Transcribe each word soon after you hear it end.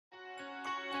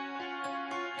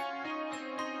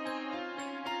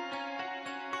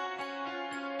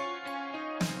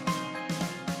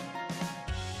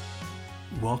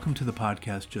Welcome to the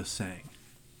podcast Just Saying.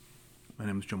 My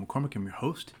name is Joe McCormick. I'm your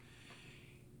host.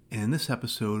 And in this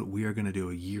episode, we are going to do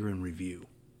a year in review.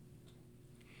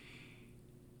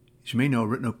 As you may know, I've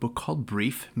written a book called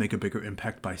Brief, Make a Bigger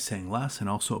Impact by Saying Less, and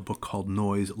also a book called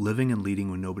Noise, Living and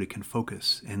Leading When Nobody Can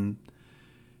Focus. And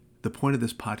the point of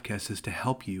this podcast is to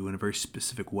help you in a very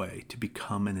specific way to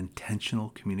become an intentional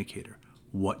communicator.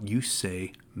 What you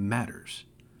say matters.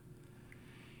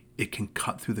 It can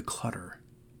cut through the clutter.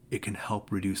 It can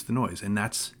help reduce the noise. And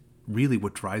that's really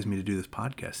what drives me to do this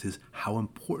podcast, is how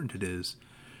important it is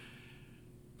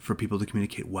for people to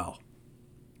communicate well.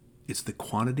 It's the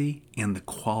quantity and the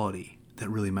quality that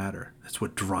really matter. That's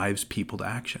what drives people to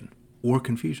action or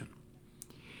confusion.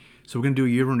 So we're going to do a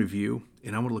year in review,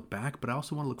 and I want to look back, but I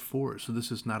also want to look forward. So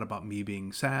this is not about me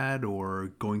being sad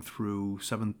or going through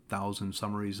 7,000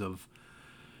 summaries of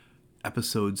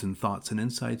episodes and thoughts and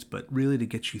insights, but really to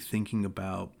get you thinking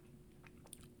about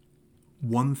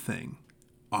one thing.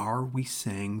 Are we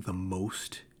saying the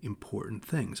most important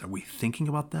things? Are we thinking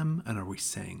about them, and are we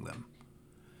saying them?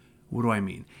 What do I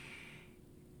mean?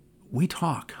 We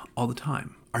talk all the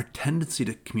time. Our tendency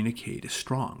to communicate is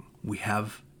strong. We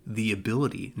have the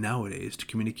ability nowadays to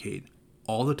communicate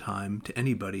all the time to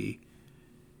anybody,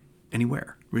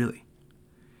 anywhere, really.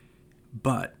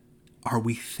 But are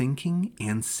we thinking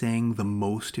and saying the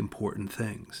most important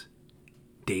things?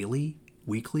 Daily,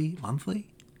 weekly, monthly?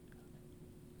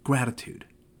 Gratitude.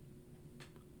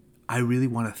 I really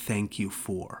want to thank you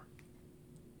for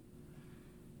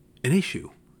an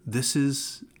issue.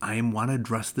 I want to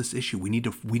address this issue. We need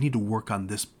to work on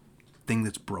this thing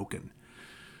that's broken.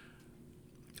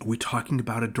 Are we talking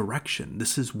about a direction?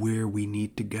 This is where we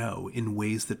need to go in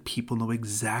ways that people know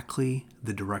exactly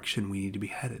the direction we need to be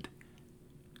headed.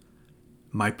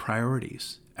 My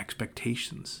priorities,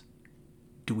 expectations.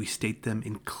 Do we state them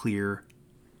in clear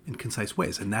and concise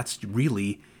ways? And that's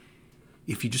really,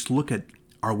 if you just look at,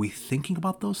 are we thinking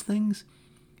about those things?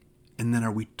 And then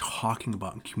are we talking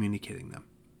about and communicating them?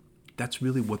 That's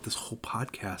really what this whole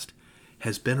podcast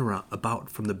has been about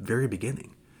from the very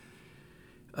beginning.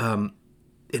 And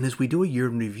as we do a year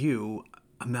in review,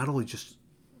 I'm not only just,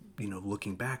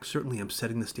 looking back, certainly I'm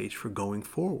setting the stage for going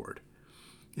forward.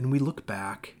 And we look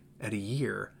back at a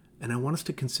year, and I want us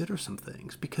to consider some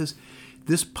things, because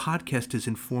this podcast is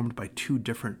informed by two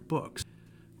different books.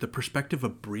 The perspective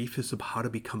of Brief is about how to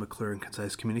become a clear and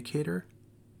concise communicator,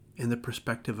 and the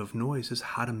perspective of Noise is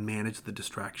how to manage the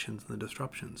distractions and the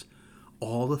disruptions,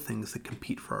 all the things that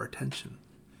compete for our attention.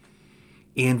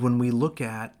 And when we look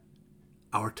at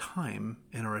our time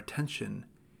and our attention,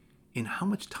 in how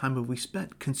much time have we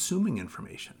spent consuming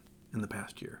information in the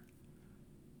past year?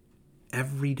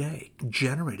 Every day,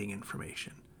 generating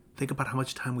information. Think about how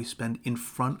much time we spend in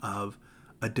front of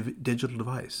a digital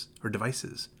device or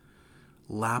devices.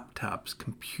 Laptops,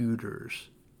 computers,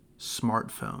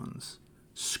 smartphones,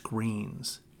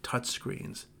 screens, touch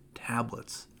screens,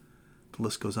 tablets. The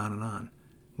list goes on and on.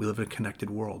 We live in a connected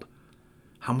world.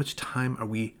 How much time are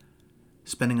we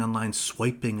spending online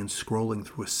swiping and scrolling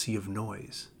through a sea of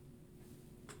noise?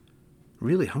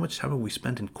 Really, how much time have we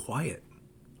spent in quiet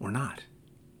or not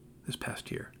this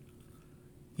past year?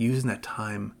 Using that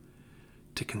time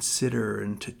to consider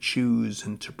and to choose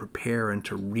and to prepare and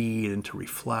to read and to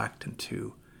reflect and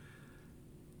to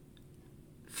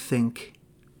think,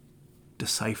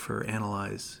 decipher,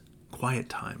 analyze. Quiet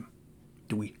time.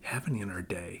 Do we have any in our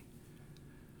day?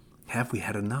 Have we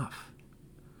had enough?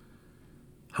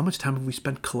 How much time have we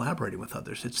spent collaborating with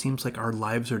others? It seems like our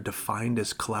lives are defined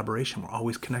as collaboration. We're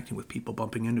always connecting with people,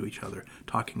 bumping into each other,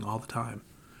 talking all the time.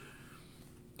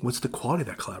 What's the quality of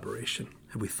that collaboration?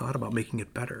 Have we thought about making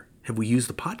it better? Have we used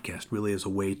the podcast really as a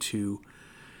way to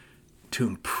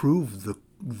improve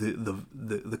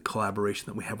the collaboration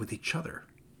that we have with each other?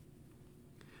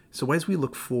 So as we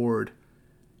look forward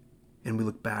and we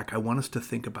look back, I want us to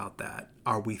think about that.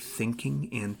 Are we thinking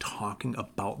and talking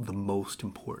about the most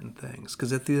important things?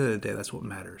 Because at the end of the day, that's what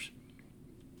matters.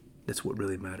 That's what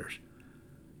really matters.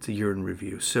 It's a year in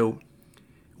review. So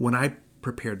when I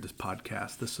prepared this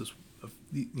podcast, this is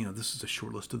a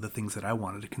short list of the things that I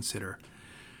wanted to consider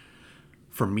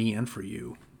for me and for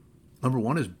you. Number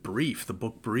one is Brief, the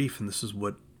book Brief, and this is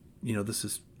what, this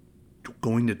is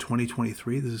going to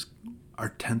 2023. This is our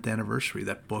 10th anniversary.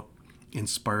 That book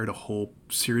inspired a whole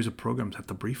series of programs at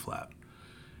the Brief Lab.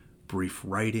 Brief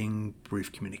writing,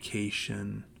 brief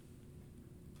communication,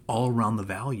 all around the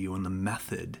value and the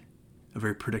method, a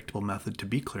very predictable method to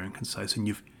be clear and concise. And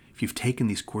if you've taken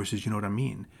these courses, you know what I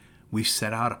mean. We've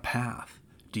set out a path.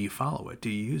 Do you follow it? Do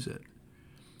you use it?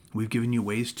 We've given you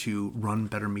ways to run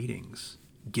better meetings,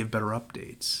 give better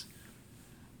updates,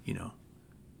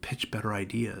 pitch better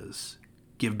ideas,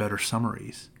 give better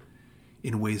summaries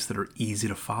in ways that are easy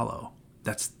to follow.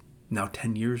 That's now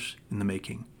 10 years in the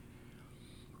making.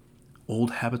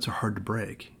 Old habits are hard to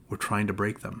break. We're trying to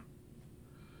break them.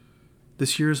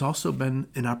 This year has also been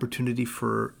an opportunity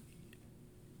for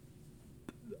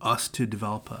us to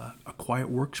develop a Quiet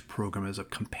Works program as a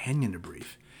companion to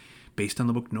Brief, based on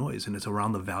the book Noise, and it's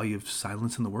around the value of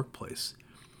silence in the workplace.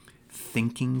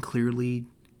 Thinking clearly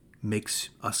makes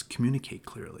us communicate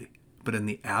clearly, but in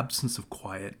the absence of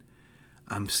quiet,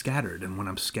 I'm scattered, and when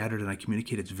I'm scattered and I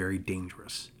communicate, it's very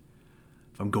dangerous.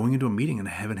 If I'm going into a meeting and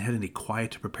I haven't had any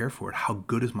quiet to prepare for it, how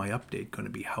good is my update going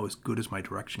to be? How good is my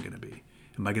direction going to be?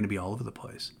 Am I going to be all over the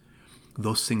place?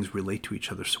 Those things relate to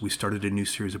each other. So we started a new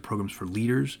series of programs for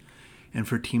leaders and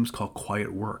for teams called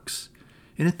Quiet Works.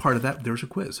 And as part of that, there's a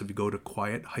quiz. If you go to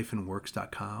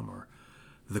quiet-works.com or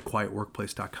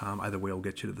thequietworkplace.com, either way will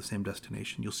get you to the same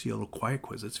destination. You'll see a little quiet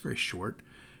quiz. It's very short,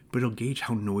 but it'll gauge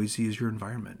how noisy is your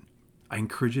environment. I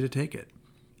encourage you to take it.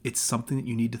 It's something that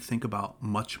you need to think about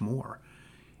much more.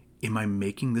 Am I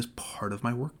making this part of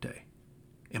my workday?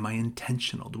 Am I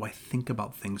intentional? Do I think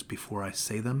about things before I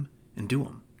say them and do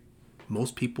them?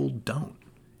 Most people don't,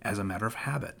 as a matter of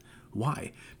habit.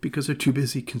 Why? Because they're too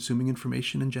busy consuming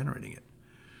information and generating it.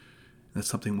 That's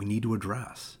something we need to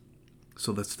address.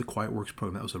 So that's the Quiet Works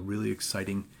program. That was a really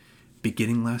exciting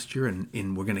beginning last year,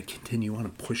 and we're going to continue on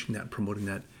and pushing that and promoting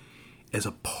that as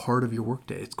a part of your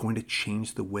workday. It's going to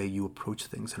change the way you approach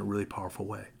things in a really powerful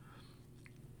way.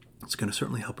 It's going to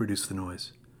certainly help reduce the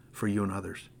noise for you and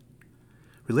others.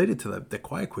 Related to that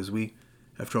Quiet Quiz, we,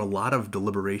 after a lot of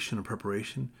deliberation and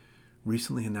preparation,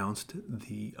 recently announced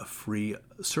a free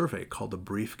survey called the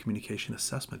Brief Communication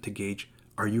Assessment to gauge,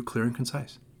 are you clear and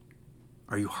concise?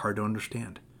 Are you hard to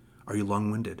understand? Are you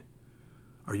long-winded?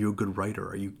 Are you a good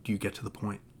writer? Do you get to the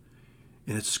point?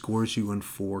 And it scores you in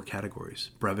 4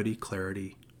 categories: brevity,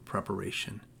 clarity,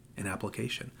 preparation, and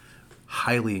application.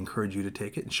 Highly encourage you to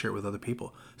take it and share it with other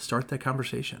people. Start that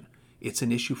conversation. It's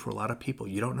an issue for a lot of people.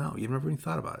 You don't know. You've never even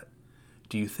thought about it.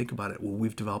 Do you think about it? Well,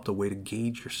 we've developed a way to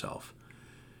gauge yourself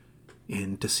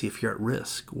and to see if you're at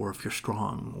risk, or if you're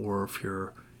strong, or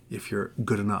if you're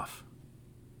good enough.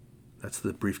 That's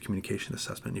the Brief Communication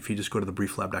Assessment. If you just go to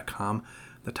thebrieflab.com,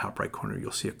 the top right corner,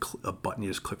 you'll see a button. You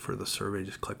just click for the survey.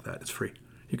 Just click that. It's free.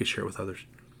 You can share it with others.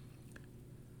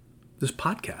 This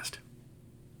podcast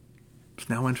is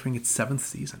now entering its 7th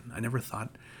season. I never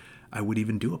thought I would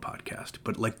even do a podcast.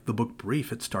 But like the book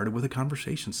Brief, it started with a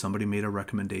conversation. Somebody made a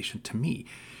recommendation to me.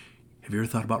 Have you ever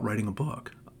thought about writing a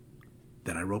book?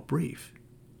 Then I wrote Brief.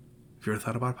 Have you ever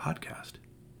thought about a podcast?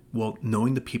 Well,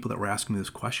 knowing the people that were asking me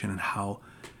this question and how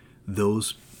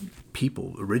those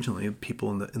people, originally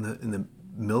people in the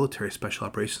military special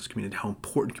operations community, how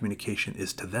important communication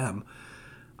is to them,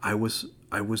 I was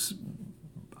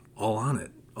all on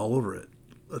it, all over it.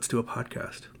 Let's do a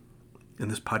podcast. And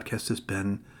this podcast has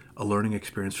been a learning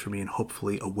experience for me, and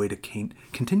hopefully a way to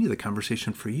continue the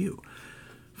conversation for you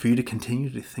to continue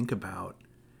to think about,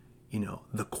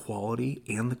 the quality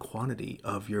and the quantity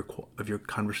of your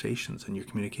conversations and your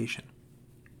communication.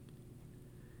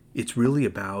 It's really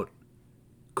about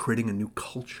creating a new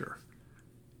culture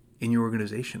in your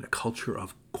organization, a culture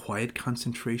of quiet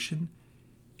concentration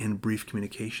and brief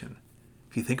communication.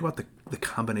 If you think about the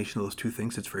combination of those two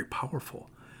things, it's very powerful.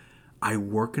 I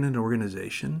work in an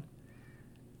organization,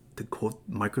 to quote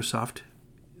Microsoft,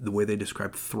 the way they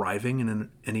describe thriving in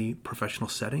any professional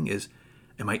setting is,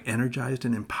 am I energized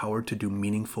and empowered to do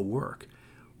meaningful work?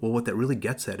 Well, what that really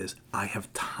gets at is I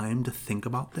have time to think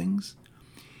about things,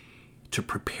 to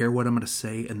prepare what I'm going to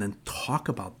say, and then talk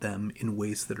about them in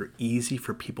ways that are easy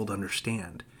for people to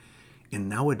understand. And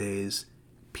nowadays,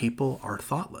 people are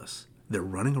thoughtless. They're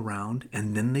running around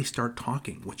and then they start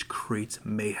talking, which creates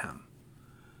mayhem.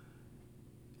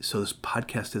 So this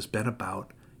podcast has been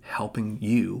about helping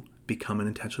you become an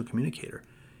intentional communicator.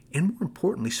 And more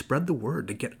importantly, spread the word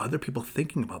to get other people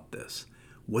thinking about this.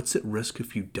 What's at risk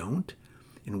if you don't?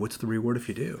 And what's the reward if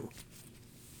you do?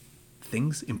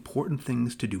 Important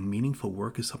things to do meaningful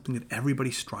work is something that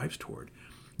everybody strives toward.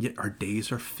 Yet our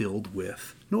days are filled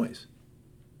with noise.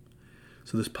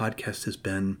 So this podcast has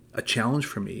been a challenge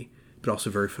for me, but also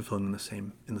very fulfilling in the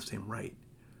same right.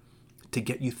 To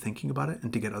get you thinking about it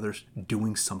and to get others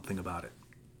doing something about it.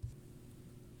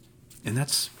 And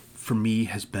that's, for me,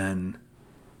 has been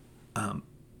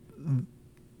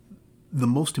the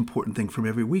most important thing for me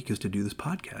every week is to do this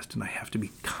podcast. And I have to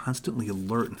be constantly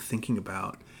alert and thinking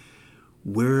about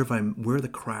where are the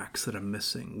cracks that I'm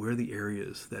missing? Where are the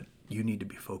areas that you need to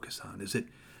be focused on? Is it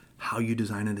how you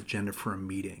design an agenda for a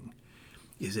meeting?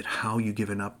 Is it how you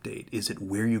give an update? Is it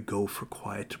where you go for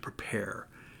quiet to prepare?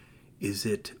 Is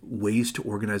it ways to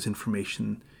organize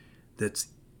information that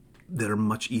are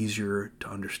much easier to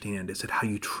understand? Is it how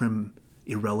you trim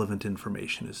irrelevant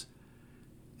information? Is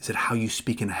it how you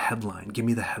speak in a headline? Give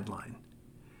me the headline.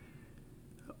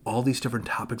 All these different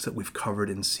topics that we've covered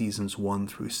in seasons 1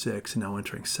 through 6, and now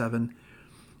entering 7,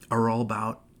 are all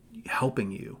about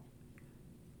helping you.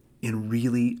 And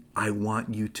really, I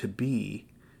want you to be,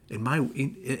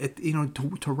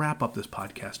 to wrap up this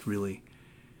podcast, really,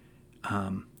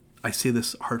 I say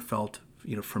this heartfelt,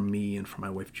 from me and from my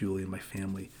wife Julie and my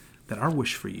family, that our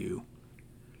wish for you,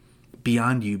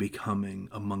 beyond you becoming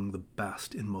among the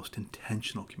best and most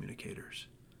intentional communicators,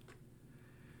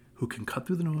 who can cut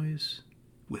through the noise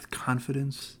with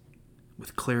confidence,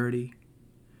 with clarity,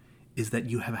 is that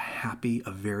you have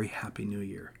a very happy new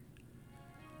year.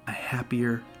 A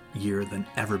happier year than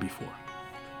ever before.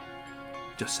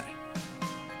 Just saying.